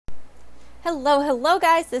Hello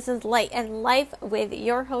guys, this is Light and Life with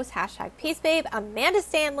your host, Peace Babe, Amanda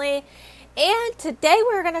Stanley. And today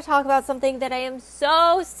we're going to talk about something that I am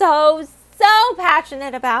so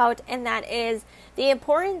passionate about, and that is the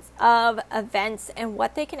importance of events and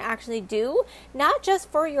what they can actually do, not just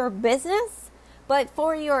for your business, but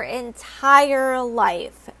for your entire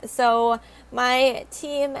life. So my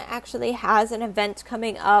team actually has an event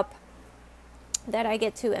coming up that I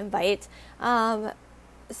get to invite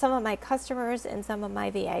some of my customers and some of my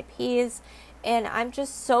VIPs, and I'm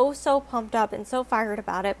just so pumped up and so fired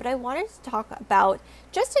about it. But I wanted to talk about,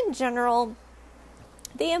 just in general,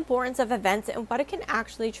 the importance of events and what it can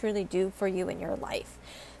actually truly do for you in your life.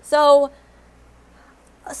 So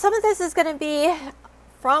some of this is going to be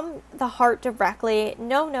from the heart directly,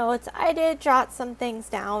 no notes. I did jot some things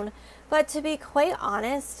down, but to be quite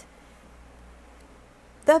honest,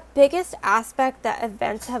 the biggest aspect that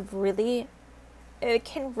events can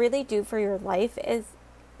really do for your life is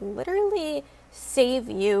literally save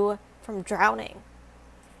you from drowning.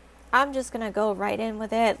 I'm just going to go right in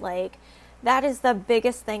with it. Like, that is the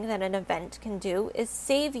biggest thing that an event can do, is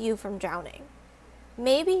save you from drowning.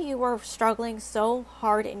 Maybe you are struggling so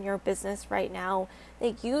hard in your business right now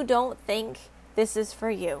that you don't think this is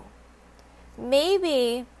for you.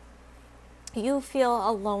 Maybe you feel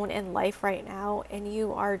alone in life right now and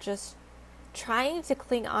you are just trying to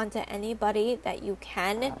cling on to anybody that you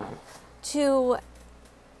can to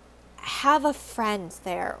have a friend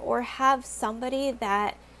there, or have somebody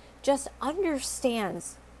that just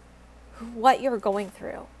understands what you're going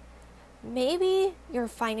through. Maybe your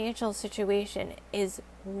financial situation is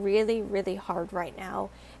really hard right now,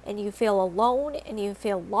 and you feel alone and you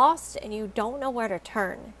feel lost and you don't know where to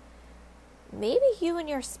turn. Maybe you and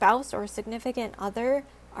your spouse or significant other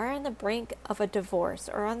are on the brink of a divorce,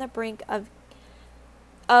 or on the brink of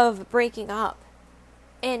breaking up,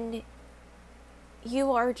 and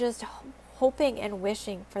you are just hoping and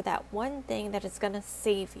wishing for that one thing that is going to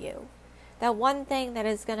save you, that one thing that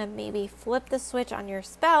is going to maybe flip the switch on your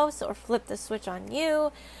spouse, or flip the switch on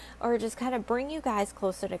you, or just kind of bring you guys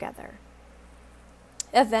closer together.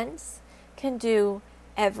 Events can do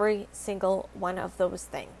every single one of those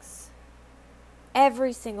things.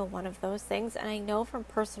 Every single one of those things, and I know from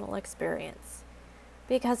personal experience.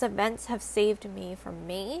 Because events have saved me from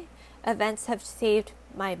me. Events have saved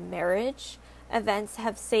my marriage. Events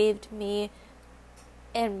have saved me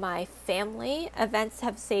and my family. Events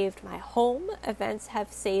have saved my home. Events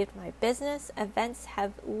have saved my business. Events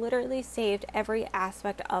have literally saved every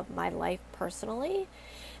aspect of my life personally.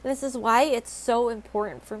 And this is why it's so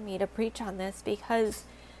important for me to preach on this, because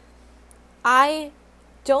I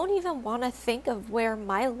don't even want to think of where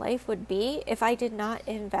my life would be if I did not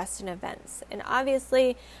invest in events. And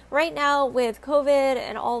obviously, right now with COVID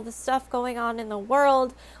and all the stuff going on in the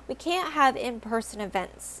world, we can't have in-person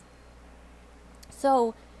events.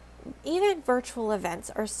 So even virtual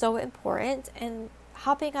events are so important, and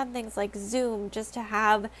hopping on things like Zoom just to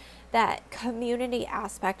have that community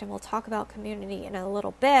aspect, and we'll talk about community in a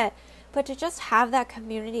little bit, but to just have that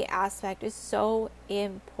community aspect is so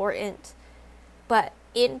important. But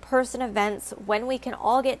in-person events, when we can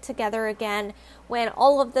all get together again, when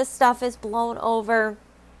all of this stuff is blown over,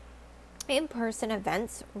 in-person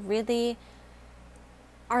events really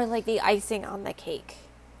are like the icing on the cake.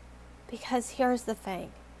 Because here's the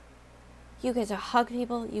thing. You get to hug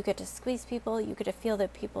people, you get to squeeze people, you get to feel the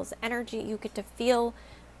people's energy, you get to feel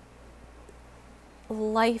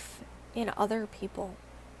life in other people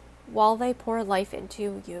while they pour life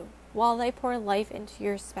into you, while they pour life into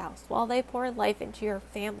your spouse, while they pour life into your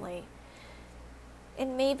family.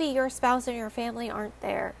 And maybe your spouse and your family aren't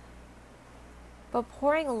there, but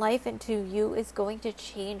pouring life into you is going to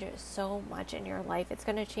change so much in your life. It's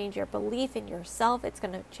going to change your belief in yourself. It's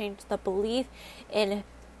going to change the belief in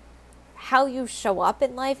how you show up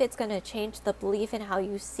in life. It's going to change the belief in how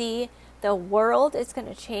you see the world. It's going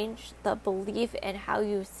to change the belief in how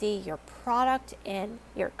you see your product and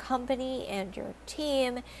your company and your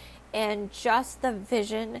team, and just the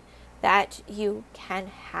vision that you can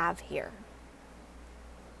have here.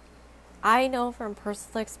 I know from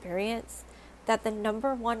personal experience that the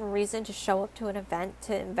number one reason to show up to an event,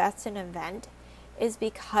 to invest in an event, is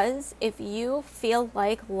because if you feel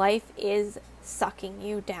like life is sucking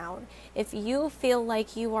you down, if you feel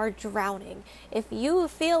like you are drowning, if you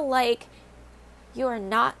feel like you are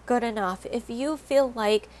not good enough, if you feel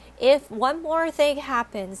like if one more thing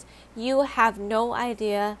happens, you have no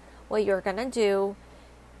idea what you're going to do,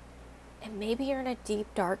 and maybe you're in a deep,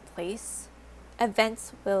 dark place,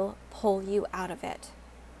 events will pull you out of it.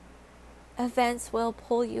 Events will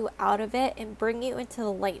pull you out of it and bring you into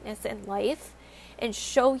the lightness in life and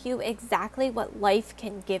show you exactly what life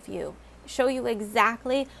can give you, show you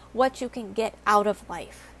exactly what you can get out of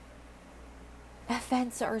life.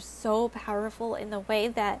 Events are so powerful in the way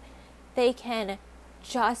that they can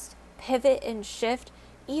just pivot and shift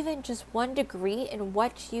even just 1 degree in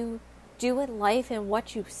what you do in life and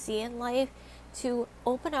what you see in life to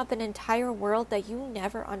open up an entire world that you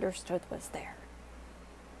never understood was there.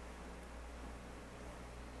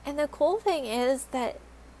 And the cool thing is that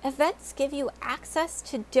events give you access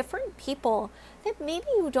to different people that maybe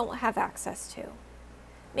you don't have access to.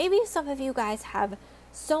 Maybe some of you guys have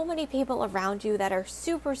so many people around you that are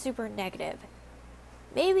super, super negative.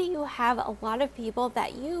 Maybe you have a lot of people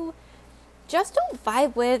that you just don't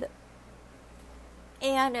vibe with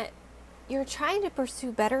and you're trying to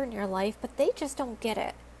pursue better in your life, but they just don't get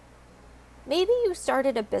it. Maybe you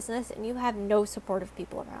started a business and you have no supportive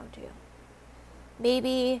people around you.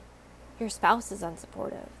 Maybe your spouse is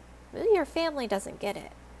unsupportive. Maybe your family doesn't get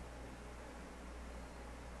it.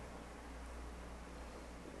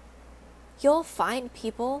 You'll find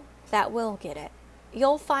people that will get it.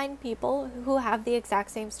 You'll find people who have the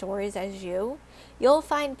exact same stories as you. You'll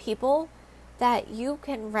find people that you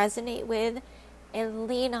can resonate with and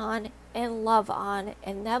lean on and love on,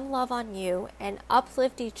 and them love on you and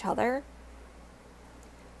uplift each other.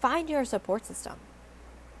 Find your support system.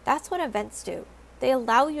 That's what events do. They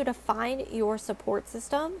allow you to find your support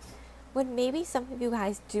system when maybe some of you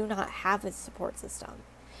guys do not have a support system.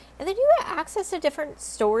 And then you get access to different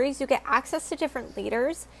stories. You get access to different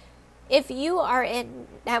leaders. If you are in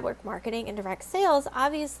network marketing and direct sales,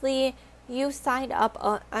 obviously you signed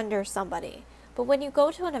up under somebody. But when you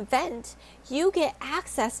go to an event, you get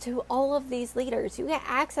access to all of these leaders. You get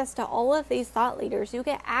access to all of these thought leaders. You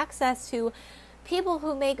get access to people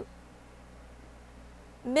who make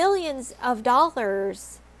millions of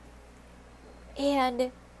dollars.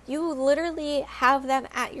 And you literally have them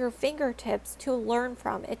at your fingertips to learn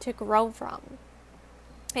from and to grow from.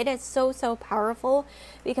 It is so, so powerful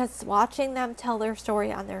because watching them tell their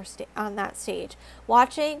story on that stage,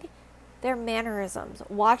 watching their mannerisms,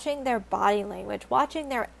 watching their body language, watching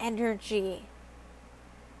their energy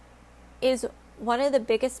is one of the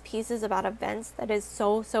biggest pieces about events that is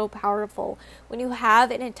so, so powerful. When you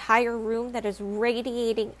have an entire room that is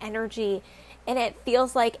radiating energy and it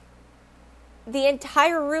feels like the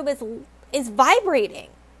entire room is vibrating.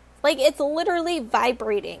 Like it's literally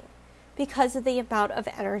vibrating because of the amount of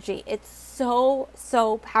energy. It's so,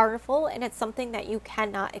 so powerful, and it's something that you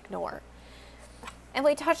cannot ignore. And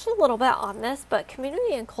we touched a little bit on this, but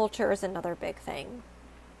community and culture is another big thing.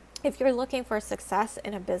 If you're looking for success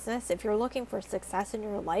in a business, if you're looking for success in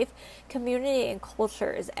your life, community and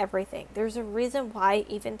culture is everything. There's a reason why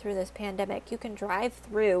even through this pandemic, you can drive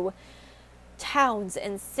through towns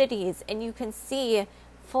and cities and you can see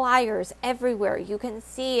flyers everywhere. You can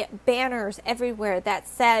see banners everywhere that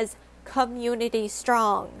says community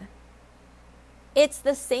strong. It's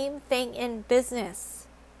the same thing in business.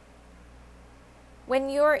 When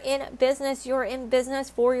you're in business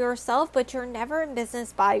for yourself, but you're never in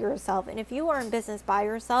business by yourself. And if you are in business by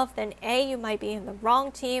yourself, then A, you might be in the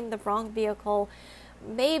wrong team, the wrong vehicle.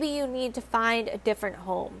 Maybe you need to find a different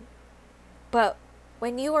home. But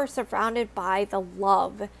when you are surrounded by the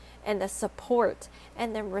love and the support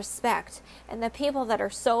and the respect and the people that are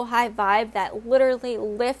so high vibe that literally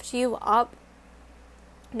lift you up,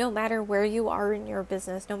 no matter where you are in your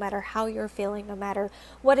business, no matter how you're feeling, no matter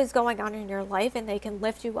what is going on in your life, and they can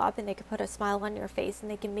lift you up and they can put a smile on your face and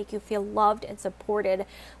they can make you feel loved and supported.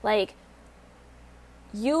 Like,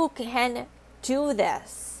 you can do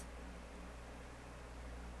this.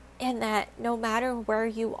 And that no matter where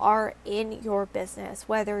you are in your business,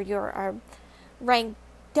 whether you're a ranked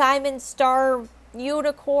diamond star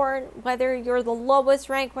unicorn, whether you're the lowest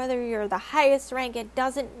rank, whether you're the highest rank, it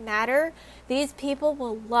doesn't matter. These people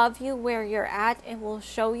will love you where you're at and will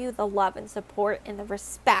show you the love and support and the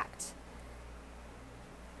respect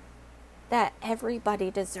that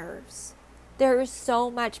everybody deserves. There is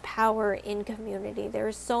so much power in community. There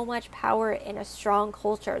is so much power in a strong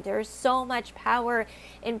culture. There is so much power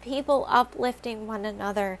in people uplifting one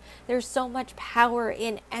another. There's so much power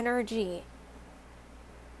in energy.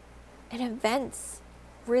 And events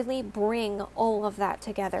really bring all of that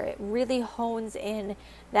together. It really hones in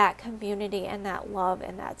that community and that love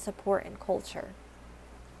and that support and culture.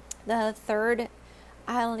 The third,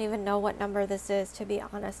 I don't even know what number this is, to be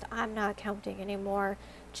honest. I'm not counting anymore.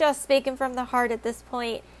 Just speaking from the heart at this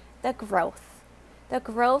point, the growth. The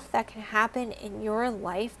growth that can happen in your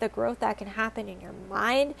life, the growth that can happen in your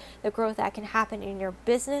mind, the growth that can happen in your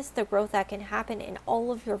business, the growth that can happen in all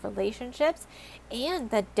of your relationships, and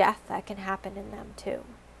the death that can happen in them too.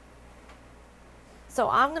 So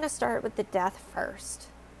I'm going to start with the death first,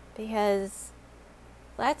 because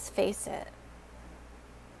let's face it,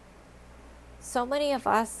 so many of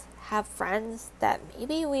us have friends that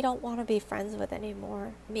maybe we don't want to be friends with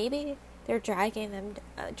anymore. Maybe they're dragging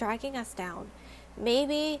us down.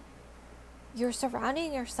 Maybe you're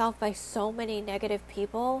surrounding yourself by so many negative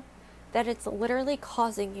people that it's literally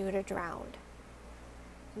causing you to drown.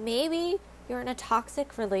 Maybe you're in a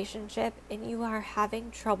toxic relationship and you are having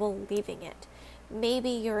trouble leaving it. Maybe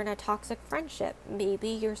you're in a toxic friendship. Maybe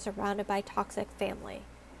you're surrounded by toxic family.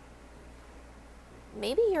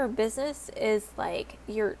 Maybe your business is like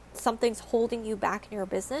something's holding you back in your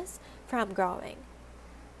business from growing.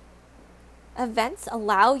 Events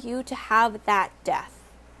allow you to have that death.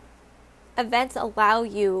 Events allow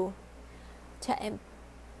you to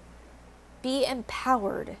be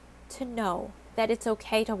empowered to know that it's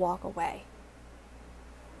okay to walk away.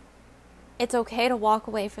 It's okay to walk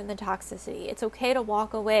away from the toxicity. It's okay to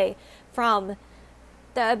walk away from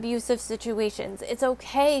the abusive situations. It's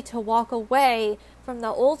okay to walk away from the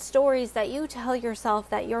old stories that you tell yourself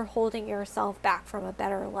that you're holding yourself back from a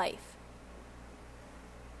better life.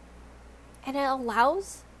 And it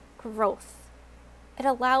allows growth. It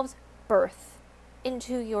allows birth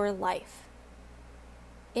into your life,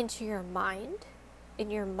 into your mind, in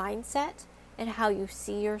your mindset, and how you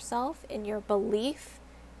see yourself, in your belief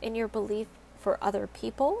for other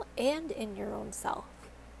people, and in your own self.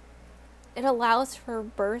 It allows for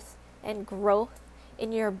birth and growth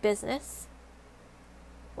in your business.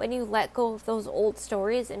 When you let go of those old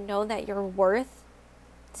stories and know that you're worth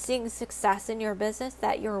seeing success in your business,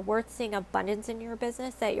 that you're worth seeing abundance in your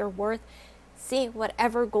business, that you're worth seeing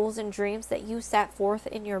whatever goals and dreams that you set forth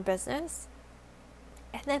in your business,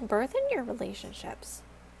 and then birth in your relationships.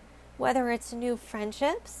 Whether it's new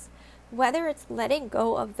friendships, whether it's letting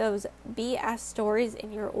go of those BS stories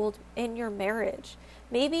in your marriage.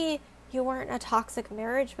 Maybe you weren't in a toxic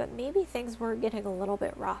marriage, but maybe things were getting a little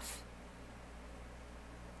bit rough.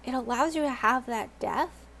 It allows you to have that death,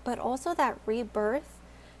 but also that rebirth,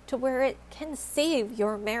 to where it can save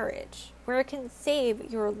your marriage, where it can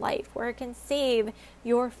save your life, where it can save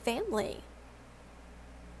your family.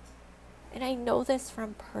 And I know this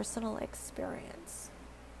from personal experience.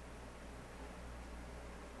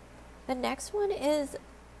 The next one is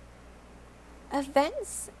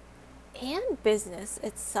events and business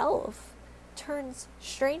itself turns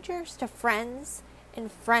strangers to friends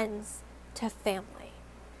and friends to family.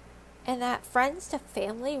 And that friends to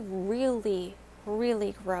family really,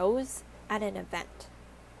 really grows at an event.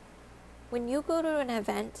 When you go to an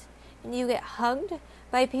event and you get hugged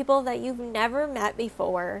by people that you've never met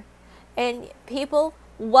before, and people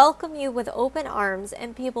welcome you with open arms,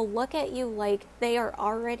 and people look at you like they are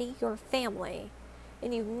already your family,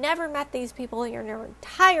 and you've never met these people in your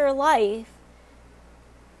entire life,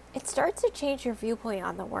 it starts to change your viewpoint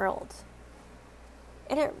on the world.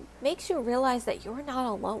 And it makes you realize that you're not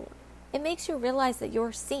alone. It makes you realize that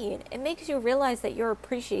you're seen. It makes you realize that you're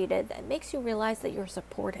appreciated. It makes you realize that you're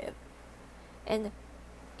supportive. And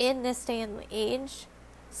in this day and age,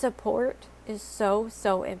 support is so,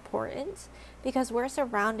 so important, because we're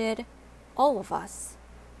surrounded, all of us,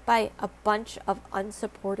 by a bunch of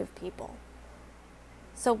unsupportive people.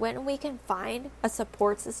 So when we can find a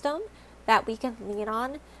support system that we can lean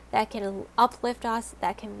on, that can uplift us,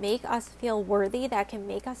 that can make us feel worthy, that can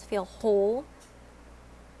make us feel whole,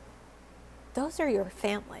 those are your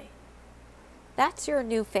family. That's your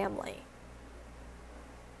new family.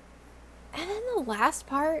 And then the last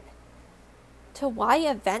part to why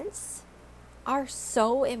events are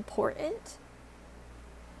so important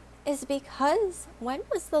is because when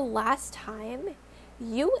was the last time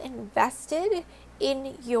you invested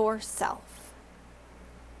in yourself?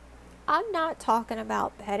 I'm not talking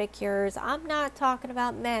about pedicures. I'm not talking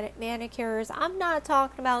about manicures. I'm not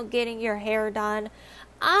talking about getting your hair done.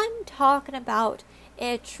 I'm talking about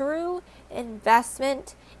a true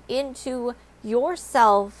investment into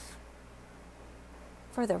yourself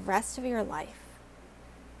for the rest of your life.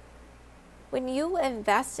 When you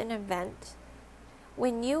invest in an event,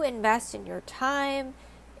 when you invest in your time,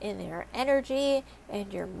 in your energy,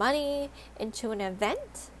 and your money into an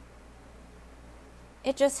event,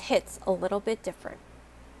 it just hits a little bit different.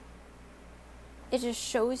 It just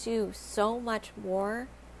shows you so much more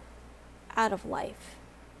out of life.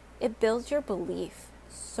 It builds your belief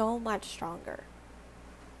so much stronger.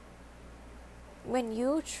 When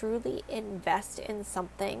you truly invest in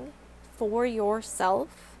something for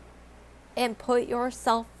yourself and put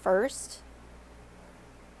yourself first,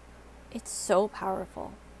 it's so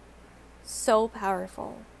powerful. So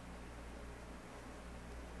powerful.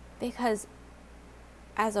 Because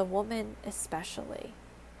as a woman especially,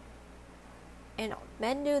 and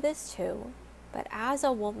men do this too, but as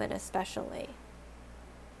a woman especially,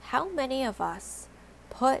 how many of us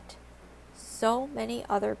put so many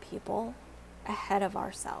other people ahead of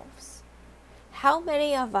ourselves? How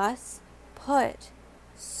many of us put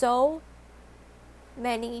so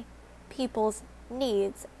many people's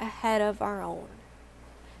needs ahead of our own?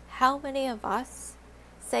 How many of us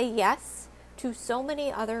say yes to so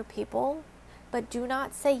many other people, but do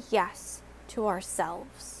not say yes to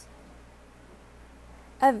ourselves?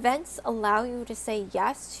 Events allow you to say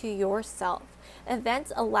yes to yourself.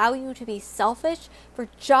 Events allow you to be selfish for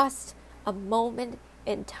just a moment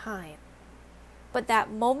in time. But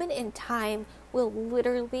that moment in time will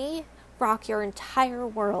literally rock your entire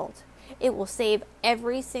world. It will save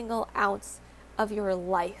every single ounce of your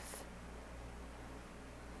life.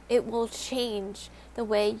 It will change the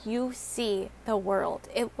way you see the world.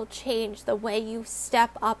 It will change the way you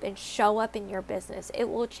step up and show up in your business. It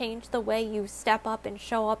will change the way you step up and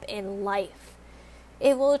show up in life.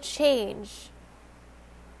 It will change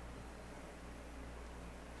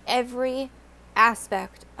every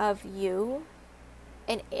aspect of you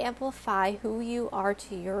and amplify who you are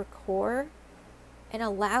to your core and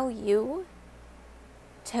allow you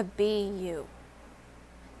to be you.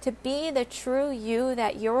 To be the true you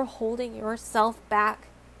that you're holding yourself back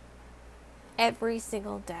every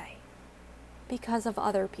single day because of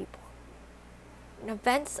other people. And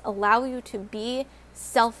events allow you to be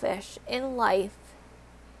selfish in life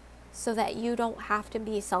so that you don't have to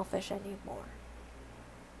be selfish anymore.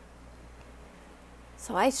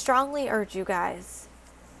 So I strongly urge you guys,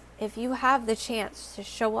 if you have the chance to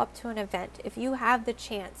show up to an event, if you have the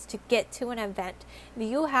chance to get to an event, if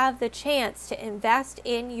you have the chance to invest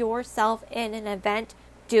in yourself in an event,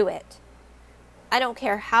 do it. I don't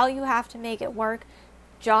care how you have to make it work,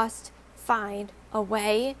 just find a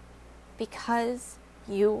way because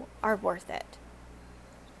you are worth it.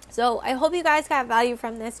 So I hope you guys got value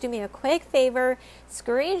from this. Do me a quick favor,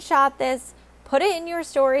 screenshot this, put it in your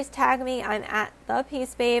stories, tag me. I'm at The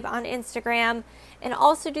Peace Babe on Instagram. And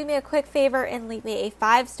also do me a quick favor and leave me a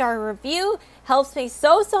 5-star review. Helps me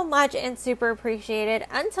so much and super appreciated.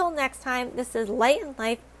 Until next time, this is Light in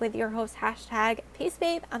Life with your host,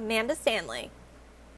 #PeaceBabe, Amanda Stanley.